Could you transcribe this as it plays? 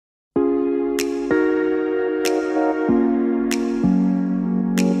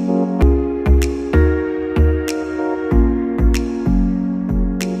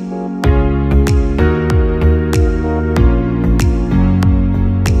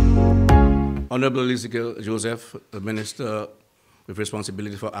Honorable Ezekiel Joseph, the Minister with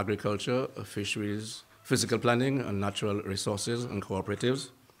responsibility for agriculture, fisheries, physical planning, and natural resources and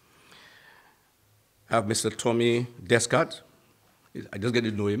cooperatives. I have Mr. Tommy Descat, I just get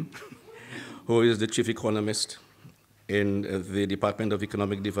to know him, who is the Chief Economist in the Department of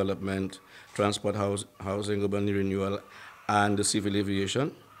Economic Development, Transport, Housing, Urban Renewal, and Civil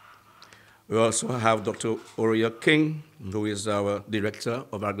Aviation. We also have Dr. Oria King, who is our Director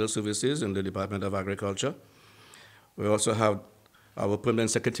of Agri Services in the Department of Agriculture. We also have our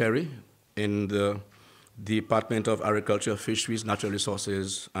Permanent Secretary in the Department of Agriculture, Fisheries, Natural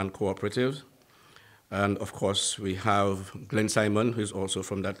Resources, and Cooperatives. And of course, we have Glenn Simon, who is also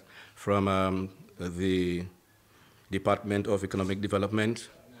from the Department of Economic Development.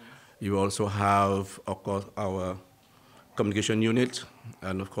 You also have, of course, our communication unit,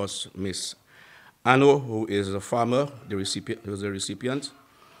 and of course, Ms. Anno, who is a farmer, who is the recipient.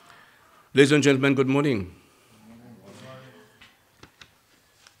 Ladies and gentlemen, good morning.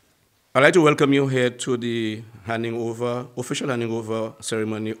 I'd like to welcome you here to the official handing over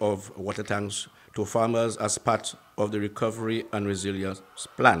ceremony of water tanks to farmers as part of the Recovery and Resilience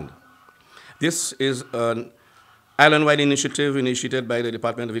Plan. This is an island-wide initiative initiated by the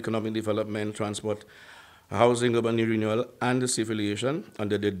Department of Economic Development, Transport, Housing, Urban Renewal, and Civil Aviation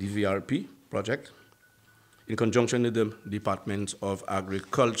under the DVRP project in conjunction with the Department of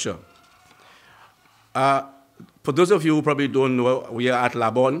Agriculture. For those of you who probably don't know, we are at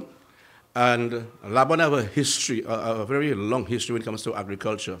Labon, and Labon have a history, a very long history when it comes to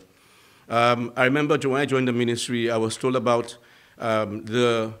agriculture. I remember when I joined the ministry, I was told about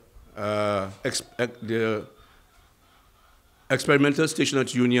the experimental station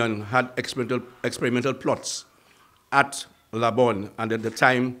at Union had experimental plots at Labon, and at the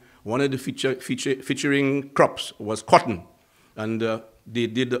time, one of the featuring crops was cotton, and they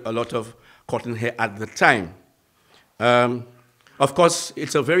did a lot of cotton here at the time. Of course,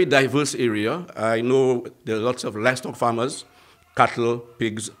 it's a very diverse area. I know there are lots of livestock farmers, cattle,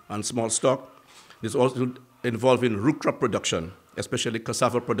 pigs, and small stock. It's also involved in root crop production, especially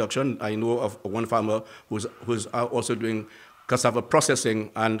cassava production. I know of one farmer who's also doing cassava processing,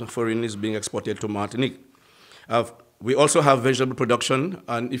 and foreign is being exported to Martinique. We also have vegetable production,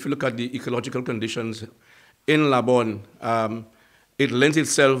 and if you look at the ecological conditions in Labon, it lends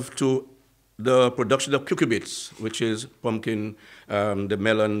itself to the production of cucurbits, which is pumpkin, the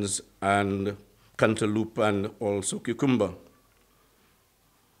melons, and cantaloupe, and also cucumber.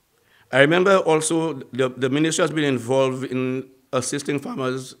 I remember also the ministry has been involved in assisting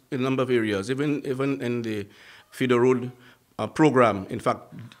farmers in a number of areas, even in the feeder road program. In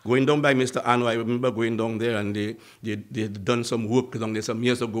fact, going down by Mr. Anno, I remember going down there, and they'd done some work down there some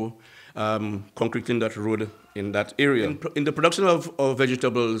years ago, concreting that road in that area. In the production of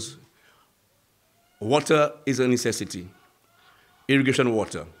vegetables, water is a necessity, irrigation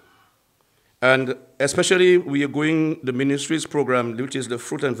water. And especially we are going the ministry's program, which is the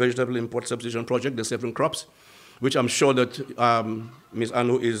Fruit and Vegetable Import Substitution Project, the 7 crops, which I'm sure that Ms.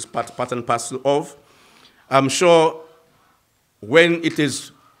 Anno is part and parcel of. I'm sure when it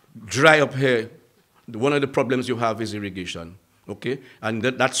is dry up here, one of the problems you have is irrigation, okay? And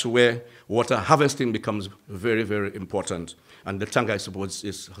that's where water harvesting becomes very, very important. And the tank, I suppose,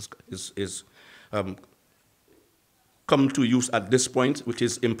 is come to use at this point, which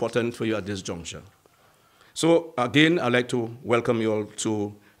is important for you at this juncture. So again, I'd like to welcome you all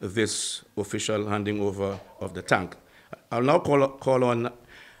to this official handing over of the tank. I'll now call on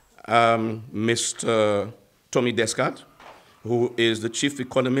Mr. Tommy Descat, who is the Chief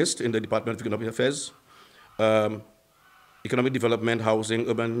Economist in the Department of Economic Affairs, Economic Development, Housing,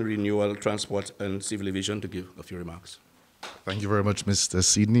 Urban Renewal, Transport, and Civil Aviation, to give a few remarks. Thank you very much, Mr.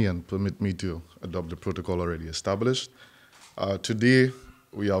 Sidney, and permit me to adopt the protocol already established. Today,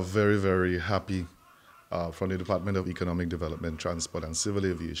 we are very, very happy from the Department of Economic Development, Transport, and Civil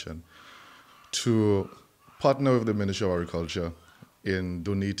Aviation to partner with the Ministry of Agriculture in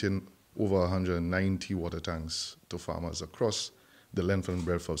donating over 190 water tanks to farmers across the length and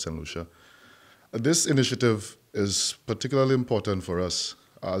breadth of St. Lucia. This initiative is particularly important for us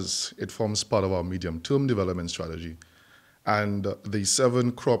as it forms part of our medium-term development strategy. And the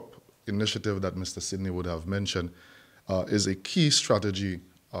 7 crop initiative that Mr. Sidney would have mentioned is a key strategy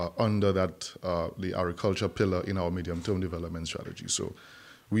under that the agriculture pillar in our medium-term development strategy. So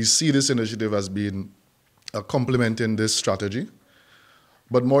we see this initiative as being complementing this strategy.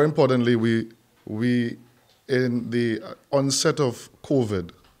 But more importantly, we in the onset of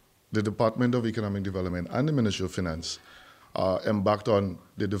COVID, the Department of Economic Development and the Ministry of Finance embarked on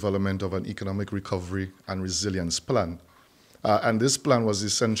the development of an economic recovery and resilience plan. And this plan was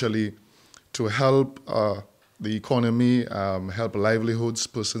essentially to help the economy, help livelihoods,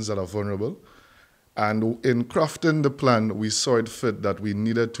 persons that are vulnerable. And in crafting the plan, we saw it fit that we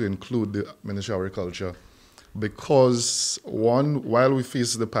needed to include the Ministry of Agriculture because, one, while we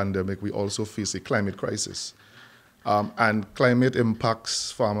face the pandemic, we also face a climate crisis. And climate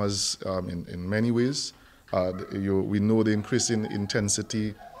impacts farmers in many ways. We know the increasing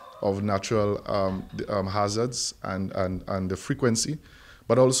intensity of natural hazards and the frequency,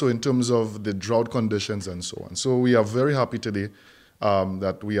 but also in terms of the drought conditions and so on. So we are very happy today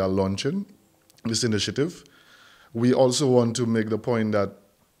that we are launching this initiative. We also want to make the point that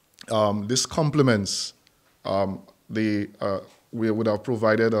this complements we would have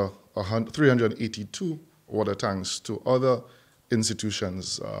provided 382 water tanks to other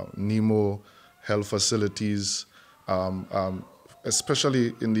institutions, NEMO, health facilities,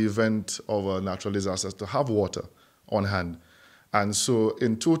 especially in the event of a natural disaster, to have water on hand. And so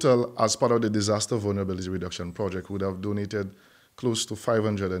in total, as part of the Disaster Vulnerability Reduction Project, we would have donated close to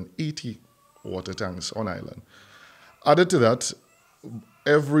 580 water tanks on island. Added to that,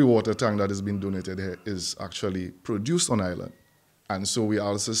 every water tank that has been donated here is actually produced on island. And so we are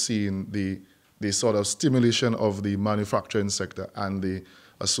also seeing the sort of stimulation of the manufacturing sector and the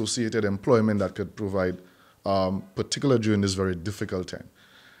associated employment that could provide, particularly during this very difficult time.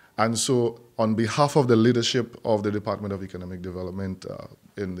 And so on behalf of the leadership of the Department of Economic Development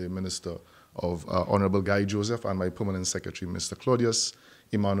in the Minister of Honorable Guy Joseph and my Permanent Secretary, Mr. Claudius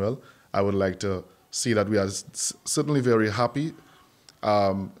Emmanuel, I would like to say that we are certainly very happy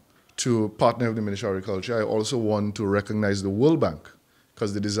to partner with the Ministry of Agriculture. I also want to recognize the World Bank,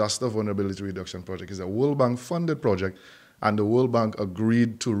 because the Disaster Vulnerability Reduction Project is a World Bank funded project, and the World Bank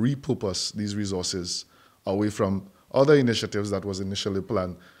agreed to repurpose these resources away from other initiatives that was initially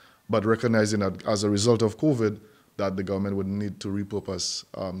planned, but recognizing that as a result of COVID, that the government would need to repurpose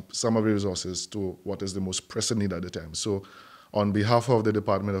some of the resources to what is the most pressing need at the time. So on behalf of the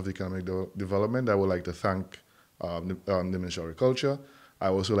Department of Economic Development, I would like to thank the Ministry of Agriculture. I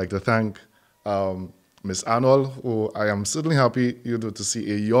also like to thank Ms. Arnold, who I am certainly happy to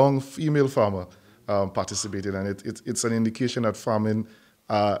see a young female farmer participating, and it's an indication that farming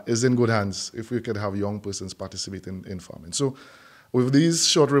is in good hands if we could have young persons participating in farming. So with these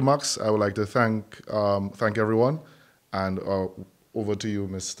short remarks, I would like to thank everyone, and over to you,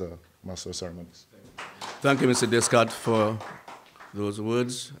 Mr. Master of Ceremonies. Thank you, Mr. Descartes, for those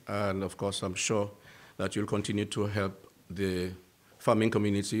words, and of course, I'm sure that you'll continue to help the farming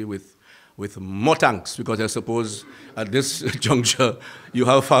community with more tanks, because I suppose at this juncture, you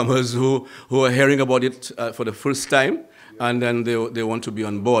have farmers who are hearing about it for the first time, and then they want to be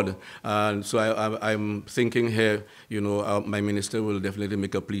on board. And so I'm thinking here, my minister will definitely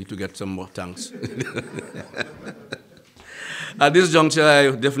make a plea to get some more tanks. At this juncture, I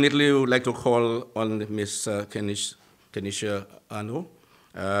definitely would like to call on Ms. Kenisha Ano.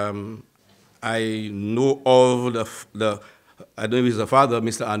 I know of I don't know if he's the father,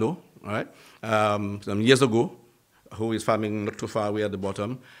 Mr. Ano, all right, some years ago, who is farming not too far away at the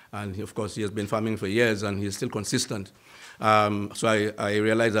bottom. And of course, he has been farming for years, and he's still consistent. So I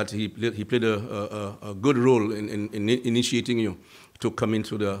realized that he played a good role in initiating you to come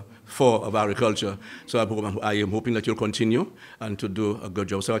into the fore of agriculture. So I am hoping that you'll continue and to do a good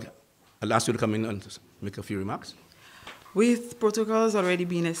job. So I'll ask you to come in and make a few remarks. With protocols already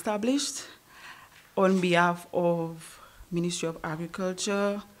being established, on behalf of Ministry of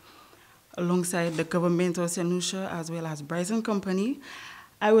Agriculture, alongside the government of St. Lucia, as well as Bryson Company,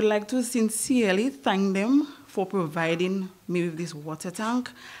 I would like to sincerely thank them for providing me with this water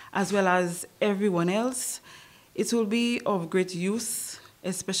tank, as well as everyone else. It will be of great use,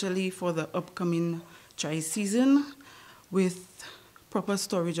 especially for the upcoming dry season, with proper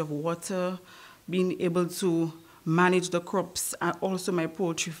storage of water, being able to manage the crops, and also my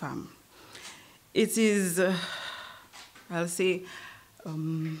poultry farm. It is, I'll say,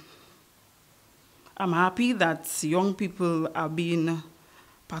 I'm happy that young people are being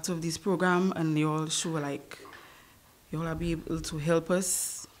part of this program, and they all show like you all are be able to help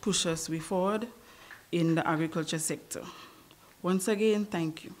us, push us way forward in the agriculture sector. Once again,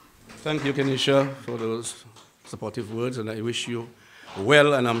 thank you. Thank you, Kenisha, for those supportive words, and I wish you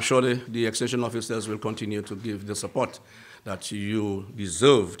well, and I'm sure the extension officers will continue to give the support that you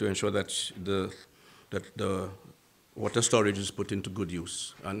deserve to ensure that the water storage is put into good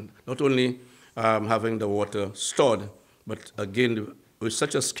use. And not only having the water stored, but again, with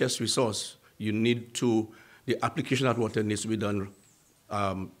such a scarce resource, the application of water needs to be done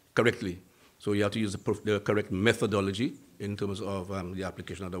correctly. So you have to use the correct methodology in terms of the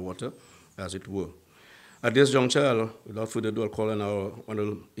application of the water, as it were. At this juncture, without further ado, I'll call on our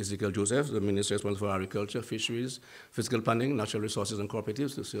Honorable Ezekiel Joseph, the Minister responsible for Agriculture, Fisheries, Fiscal Planning, Natural Resources and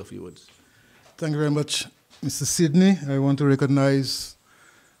Cooperatives, to say a few words. Thank you very much, Mr. Sidney. I want to recognize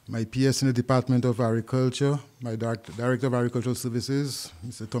my PS in the Department of Agriculture, my Director of Agricultural Services,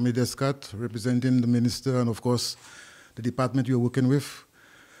 Mr. Tommy Descat, representing the Minister and, of course, the department you're working with.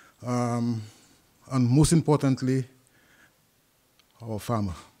 And most importantly, our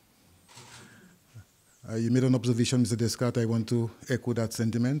farmer. You made an observation, Mr. Descat. I want to echo that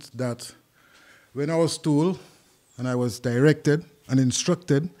sentiment, that when I was told and I was directed and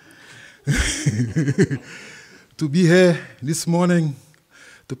instructed to be here this morning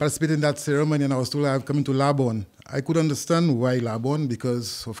to participate in that ceremony, and I was told I have come into Labon. I could understand why Labon,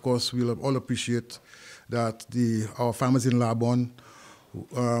 because, of course, we'll all appreciate that our farmers in Labon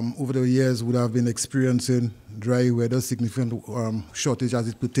over the years would have been experiencing dry weather, significant shortage as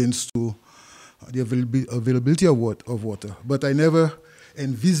it pertains to the availability of water. But I never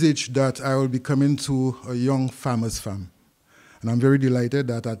envisaged that I will be coming to a young farmer's farm. And I'm very delighted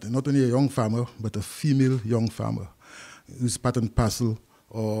that not only a young farmer, but a female young farmer who's part and parcel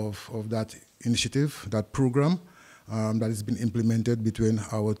of that initiative, that program that has been implemented between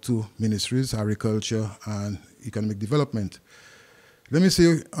our two ministries, Agriculture and Economic Development. Let me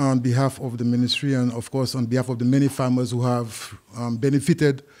say on behalf of the ministry and, of course, on behalf of the many farmers who have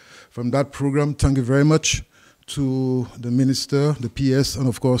benefited from that program, thank you very much to the minister, the PS, and,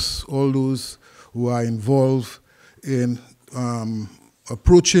 of course, all those who are involved in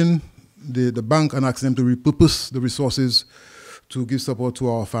approaching the bank and asking them to repurpose the resources to give support to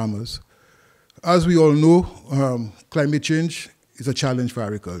our farmers. As we all know, climate change is a challenge for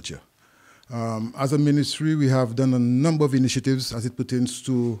agriculture. As a ministry, we have done a number of initiatives as it pertains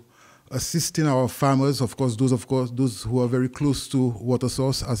to assisting our farmers, of course, those who are very close to water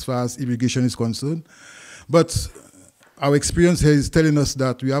source as far as irrigation is concerned. But our experience here is telling us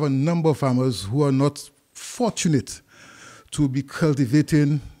that we have a number of farmers who are not fortunate to be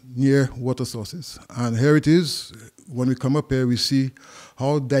cultivating near water sources. And here it is, when we come up here, we see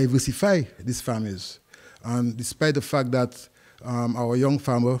how diversified this farm is. And despite the fact that our young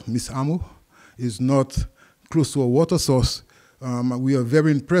farmer, Miss Amu, is not close to a water source, we are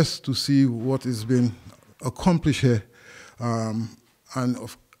very impressed to see what has been accomplished here. And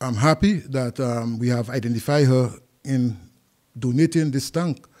I'm happy that we have identified her in donating this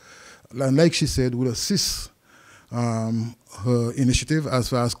tank. And like she said, will assist her initiative as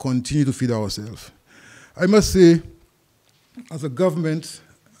far as continue to feed ourselves. I must say, as a government,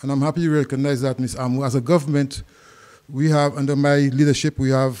 and I'm happy you recognize that, Ms. Amu, as a government, we have, under my leadership,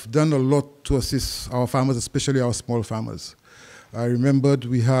 we have done a lot to assist our farmers, especially our small farmers. I remembered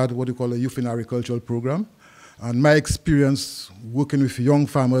we had what we call a Youth in Agricultural program, and my experience working with young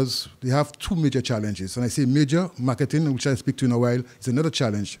farmers, they have two major challenges. And I say major, marketing, which I'll speak to in a while, is another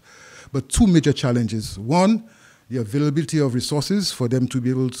challenge. But two major challenges. One, the availability of resources for them to be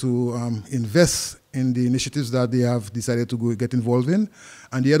able to invest in the initiatives that they have decided to go get involved in,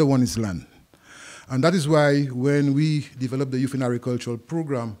 and the other one is land. And that is why when we developed the Youth in Agricultural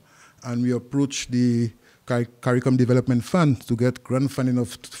program and we approached the Curriculum Development Fund to get grant funding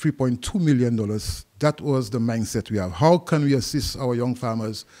of $3.2 million, that was the mindset we have. How can we assist our young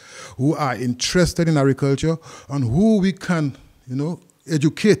farmers who are interested in agriculture and who we can,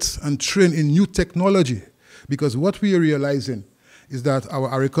 educate and train in new technology? Because what we are realizing is that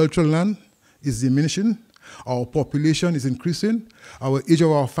our agricultural land is diminishing, our population is increasing, our age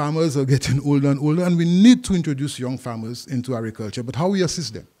of our farmers are getting older and older, and we need to introduce young farmers into agriculture. But how we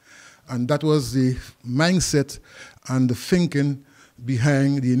assist them? And that was the mindset and the thinking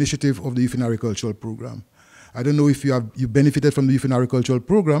behind the initiative of the Youth in Agricultural program. I don't know if you benefited from the Youth in Agricultural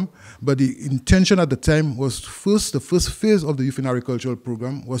program, but the intention at the time was the first phase of the Youth in Agricultural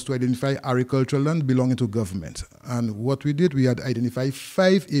program was to identify agricultural land belonging to government. And what we did, we had identified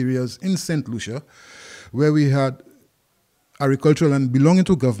 5 areas in St. Lucia where we had agricultural land belonging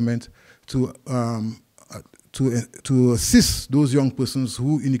to government to assist those young persons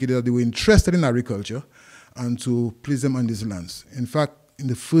who indicated that they were interested in agriculture and to place them on these lands. In fact, in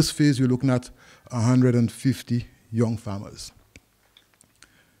the first phase, we're looking at 150 young farmers.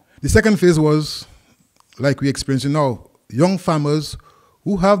 The second phase was, like we're experiencing now, young farmers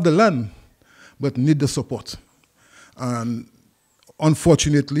who have the land but need the support. And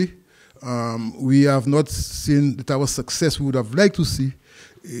unfortunately, we have not seen that our success we would have liked to see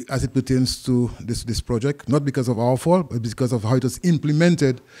as it pertains to this project, not because of our fault, but because of how it was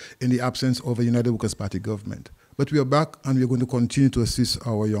implemented in the absence of a United Workers' Party government. But we are back, and we are going to continue to assist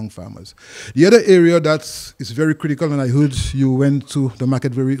our young farmers. The other area that is very critical, and I heard you went to the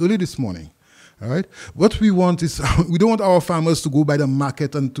market very early this morning, All right. What we want is, we don't want our farmers to go by the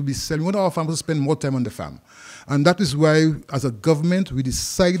market and to be selling. We want our farmers to spend more time on the farm. And that is why, as a government, we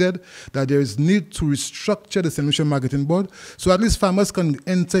decided that there is need to restructure the St. Lucia Marketing Board so at least farmers can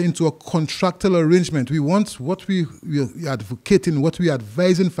enter into a contractual arrangement. We want, what we are advocating, what we are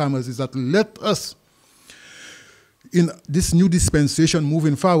advising farmers is that let us, in this new dispensation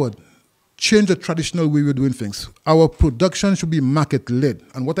moving forward, change the traditional way we're doing things. Our production should be market-led.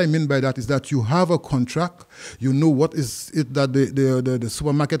 And what I mean by that is that you have a contract, you know what is it that the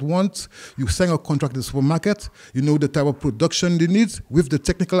supermarket wants, you sign a contract with the supermarket, you know the type of production they need. With the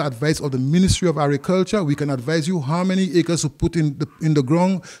technical advice of the Ministry of Agriculture, we can advise you how many acres to put in the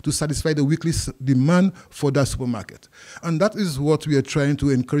ground to satisfy the weekly demand for that supermarket. And that is what we are trying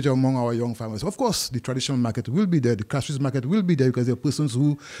to encourage among our young farmers. Of course, the traditional market will be there, the grassroots market will be there because there are persons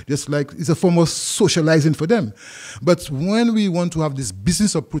who just like, it's a form of socializing for them. But when we want to have this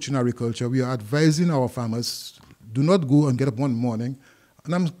business approach in agriculture, we are advising our farmers, do not go and get up one morning,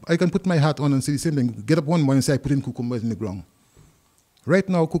 and I can put my hat on and say the same thing, get up one morning and say, I put in cucumbers in the ground. Right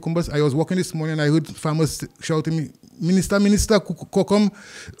now, cucumbers, I was walking this morning and I heard farmers shouting me, Minister, cucumber,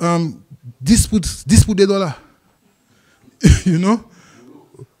 dispute $1. You know,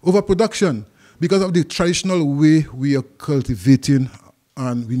 overproduction, because of the traditional way we are cultivating,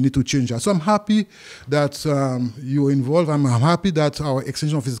 and we need to change that. So I'm happy that you're involved. I'm happy that our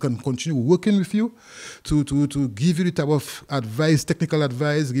extension officers can continue working with you to give you the type of advice, technical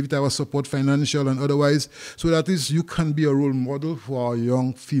advice, give you our support, financial and otherwise, so that at least you can be a role model for our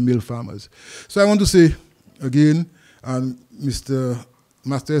young female farmers. So I want to say again, and Mr.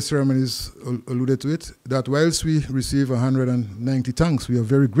 Master of Ceremonies alluded to it, that whilst we receive 190 tanks, we are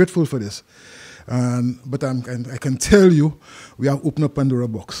very grateful for this. But I can tell you, we have opened up Pandora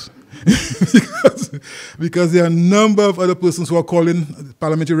box. because there are a number of other persons who are calling,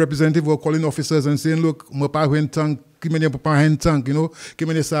 parliamentary representatives who are calling officers and saying, look, my pa hen tank, give me papa hen tank, you know, give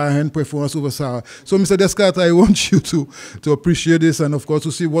me the hen performance over Sarah. So Mr. Descartes, I want you to appreciate this and of course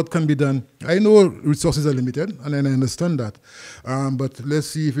to see what can be done. I know resources are limited and I understand that. But let's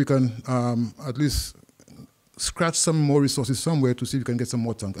see if we can at least scratch some more resources somewhere to see if we can get some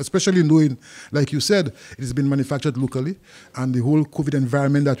more tanks, especially knowing, like you said, it has been manufactured locally, and the whole COVID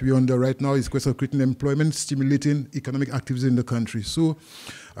environment that we're under right now is quite creating employment, stimulating economic activities in the country. So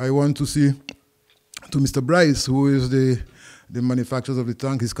I want to see to Mr. Bryce, who is the manufacturers of the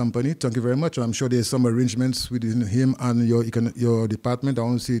tank, his company, thank you very much. I'm sure there's some arrangements within him and your department. I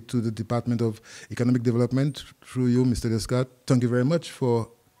want to say to the Department of Economic Development, through you, Mr. Descartes, thank you very much for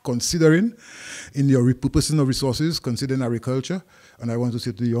considering in your repurposing of resources, considering agriculture. And I want to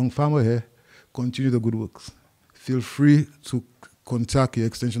say to the young farmer here, continue the good works. Feel free to contact your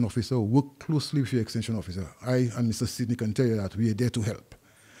extension officer, work closely with your extension officer. I and Mr. Sidney can tell you that we are there to help.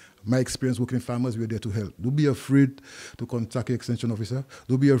 My experience working with farmers, we are there to help. Don't be afraid to contact your extension officer.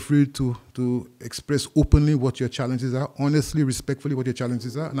 Don't be afraid to express openly what your challenges are, honestly, respectfully what your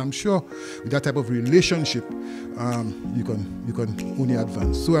challenges are. And I'm sure with that type of relationship, you can only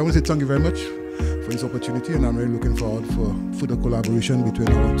advance. So I want to say thank you very much for this opportunity, and I'm really looking forward for further collaboration between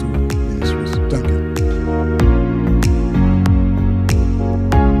our two ministries. Thank you.